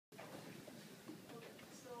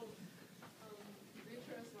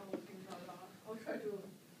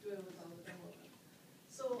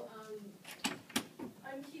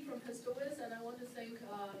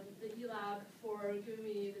for giving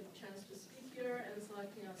me the chance to speak here and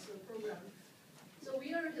selecting us for the program. So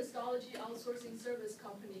we are a histology outsourcing service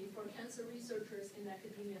company for cancer researchers in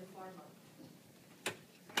academia and pharma.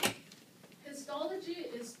 Histology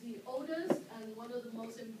is the oldest and one of the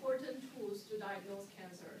most important tools to diagnose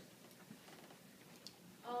cancers.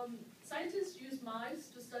 Scientists use mice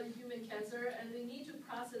to study human cancer, and they need to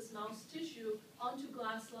process mouse tissue onto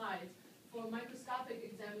glass slides for microscopic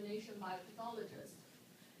examination by a pathologist.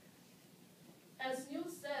 As Neil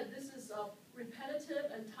said, this is a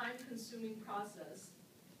repetitive and time-consuming process.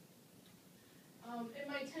 In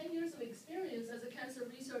my 10 years of experience as a cancer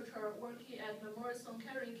researcher working at Memorial Sloan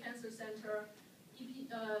Kettering Cancer Center,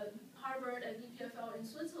 Harvard, and EPFL in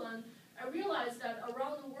Switzerland, I realized that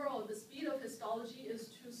around the world, the speed of histology is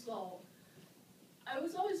too slow. I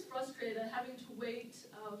was always frustrated having to wait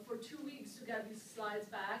for 2 weeks to get these slides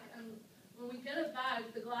back, and when we get it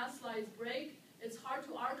back, the glass slides break, it's hard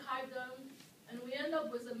to archive them, and we end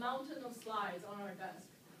up with a mountain of slides on our desk.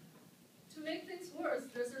 To make things worse,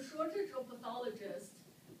 there's a shortage of pathologists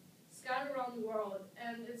scattered around the world,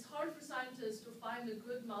 and it's hard for scientists to find a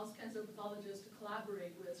good mouse cancer pathologist to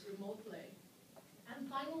collaborate with remotely. And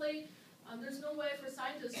finally, there's no way for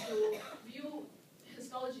scientists to view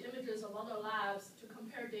histology images of other labs to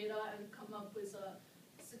compare data and come up with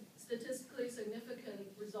statistically significant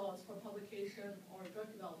results for publication or drug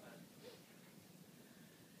development.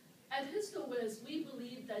 At HistoWiz, we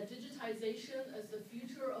believe that digitization is the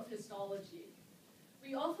future of histology.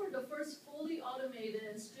 We offer the first fully automated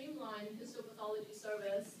and streamlined histopathology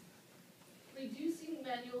service, reducing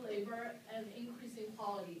manual labor and increasing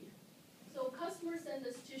quality. So customers send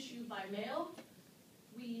us tissue by mail.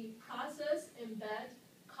 We process, embed,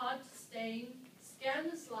 cut, stain, scan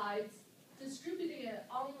the slides, distributing it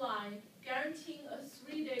online, guaranteeing a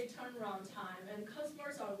 3-day turnaround time, and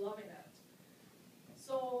customers are loving it.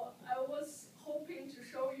 So I was hoping to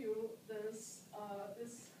show you this,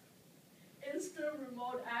 this instant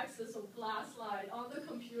remote access of glass slide on the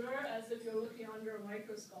computer as if you're looking under a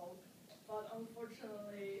microscope, but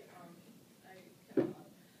unfortunately I cannot.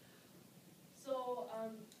 So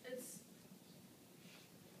it's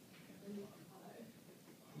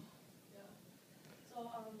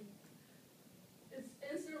it's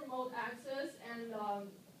instant remote access, and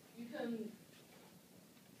you can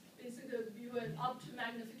basically view it up to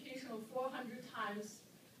magnification of 400 times,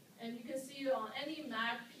 and you can see it on any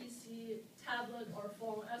Mac, PC, tablet, or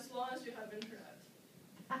phone, as long as you have internet.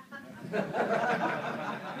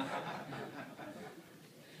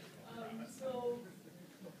 So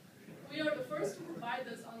we are the first to provide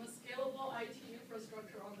this on a scalable IT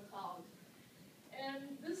infrastructure on the cloud.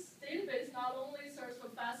 And this database not only serves for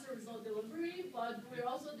faster result delivery, but we're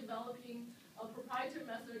also developing a proprietary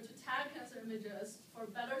method to tag cancer images for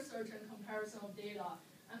better search and comparison of data.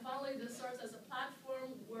 And finally, this serves as a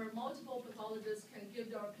platform where multiple pathologists can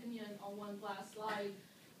give their opinion on one glass slide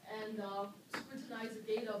and scrutinize the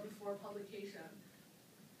data before publication.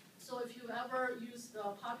 So if you've ever used the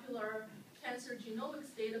popular cancer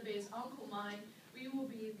genomics database OncoMine, we will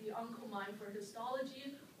be the OncoMine for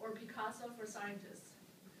histology or Picasa for scientists.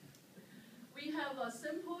 We have a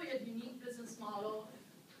simple yet unique business model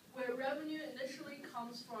where revenue initially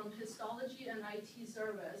comes from histology and IT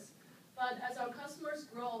service. But as our customers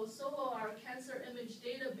grow, so will our cancer image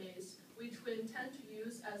database, which we intend to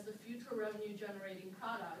use as the future revenue generating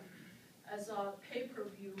product as a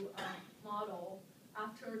pay-per-view model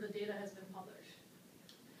after the data has been published.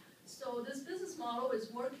 So this business model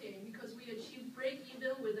is working because we achieved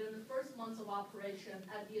break-even within the first months of operation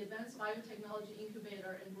at the Advanced Biotechnology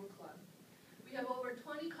Incubator in Brooklyn. We have over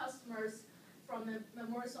 20 customers from the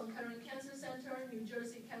Memorial Sloan Kettering Cancer Center, New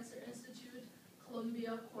Jersey Cancer Institute,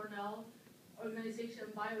 Columbia, Cornell, organization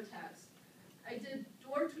biotechs. I did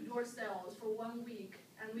door-to-door sales for 1 week,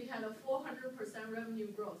 and we had a 400% revenue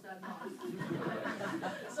growth that month.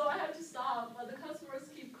 So I had to stop, but the customers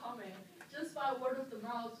keep coming. Just by word of the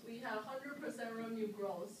mouth, we had 100% revenue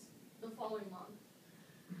growth the following month.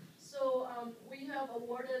 So we have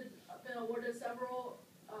been awarded several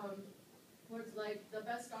awards like the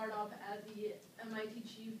best startup at the MIT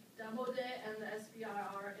Chief Demo Day and the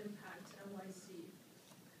SBIR Impact NYC.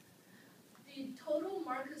 The total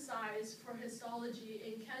market size for histology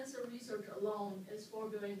in cancer research alone is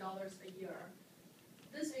 $4 billion a year.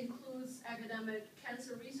 This includes academic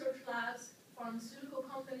cancer research labs, pharmaceutical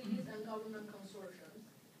companies, and government consortiums.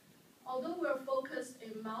 Although we're focused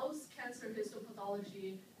in mouse cancer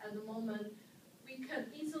histopathology at the moment, we can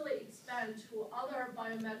easily expand to other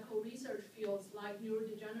biomedical research fields like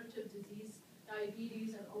neurodegenerative disease,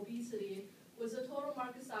 diabetes, and obesity, with a total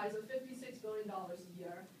market size of $56 billion a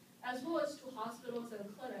year, as well as to hospitals and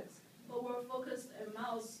clinics. But but we're focused in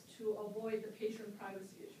mouse to avoid the patient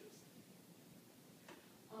privacy issues.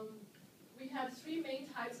 We have three main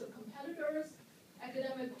types of competitors: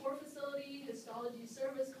 academic core facility, histology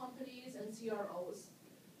service companies, and CROs.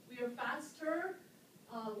 We are faster,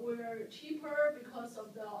 we're cheaper because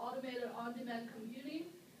of the automated on-demand computing.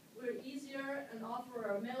 We're easier and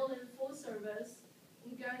offer a mail-in full service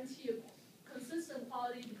and guarantee a consistent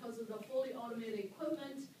quality because of the fully automated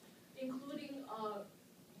equipment, including a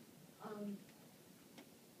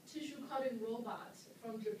tissue cutting robot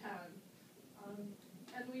from Japan.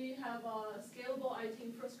 And we have a scalable IT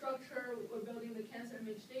infrastructure. We're building the cancer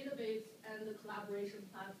image database and the collaboration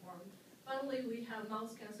platform. Finally, we have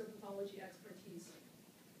mouse cancer pathology expertise.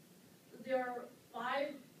 There are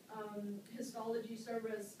 5 histology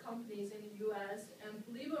service companies in the US, and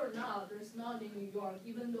believe it or not, there's none in New York,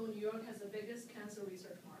 even though New York has the biggest cancer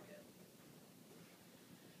research market.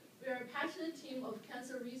 We are a passionate team of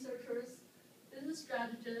cancer researchers, business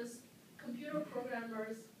strategists, computer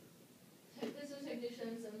programmers, business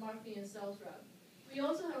technicians, and marketing and sales rep. We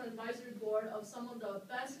also have an advisory board of some of the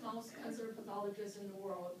best mouse cancer pathologists in the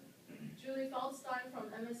world. Julie Feldstein from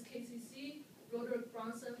MSKCC, Roderick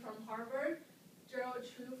Bronson from Harvard, Gerald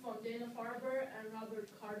Chu from Dana-Farber, and Robert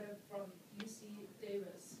Cardiff from UC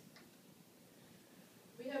Davis.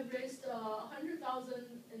 We have raised $100,000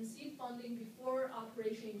 in seed funding before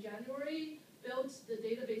operation in January, built the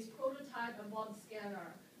database prototype, and bought the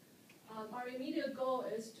scanner. Our immediate goal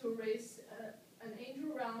is to raise an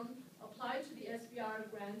angel round, apply to the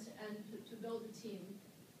SBR grant, and to build a team.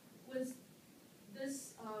 With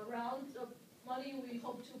this round of money, we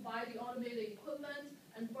hope to buy the automated equipment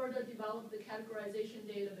and further develop the categorization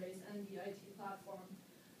database and the IT platform.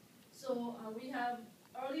 So we have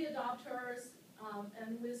early adopters,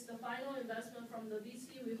 and with the final investment from the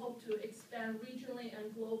VC, we hope to expand regionally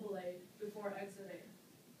and globally before exiting.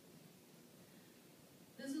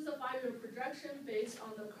 This is a 5-year projection based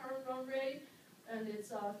on the current run rate, and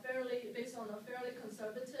it's based on a fairly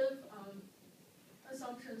conservative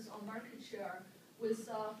assumptions on market share, with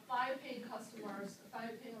 5 paying customers,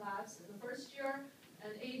 5 paying labs in the first year,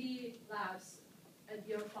 and 80 labs at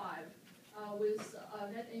year 5, with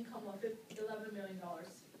a net income of $11 million.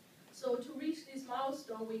 So to reach this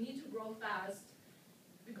milestone, we need to grow fast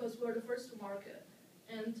because we're the first to market.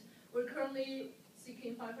 And we're currently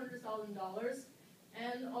seeking $500,000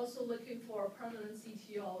 and also looking for a permanent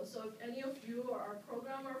CTO. So if any of you are a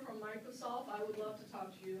programmer from Microsoft, I would love to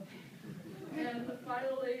talk to you. And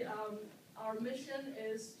finally, our mission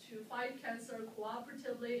is to fight cancer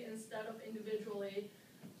cooperatively instead of individually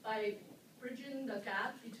by bridging the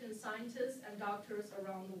gap between scientists and doctors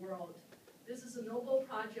around the world. This is a noble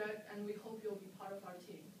project, and we hope you'll be part of our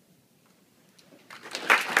team.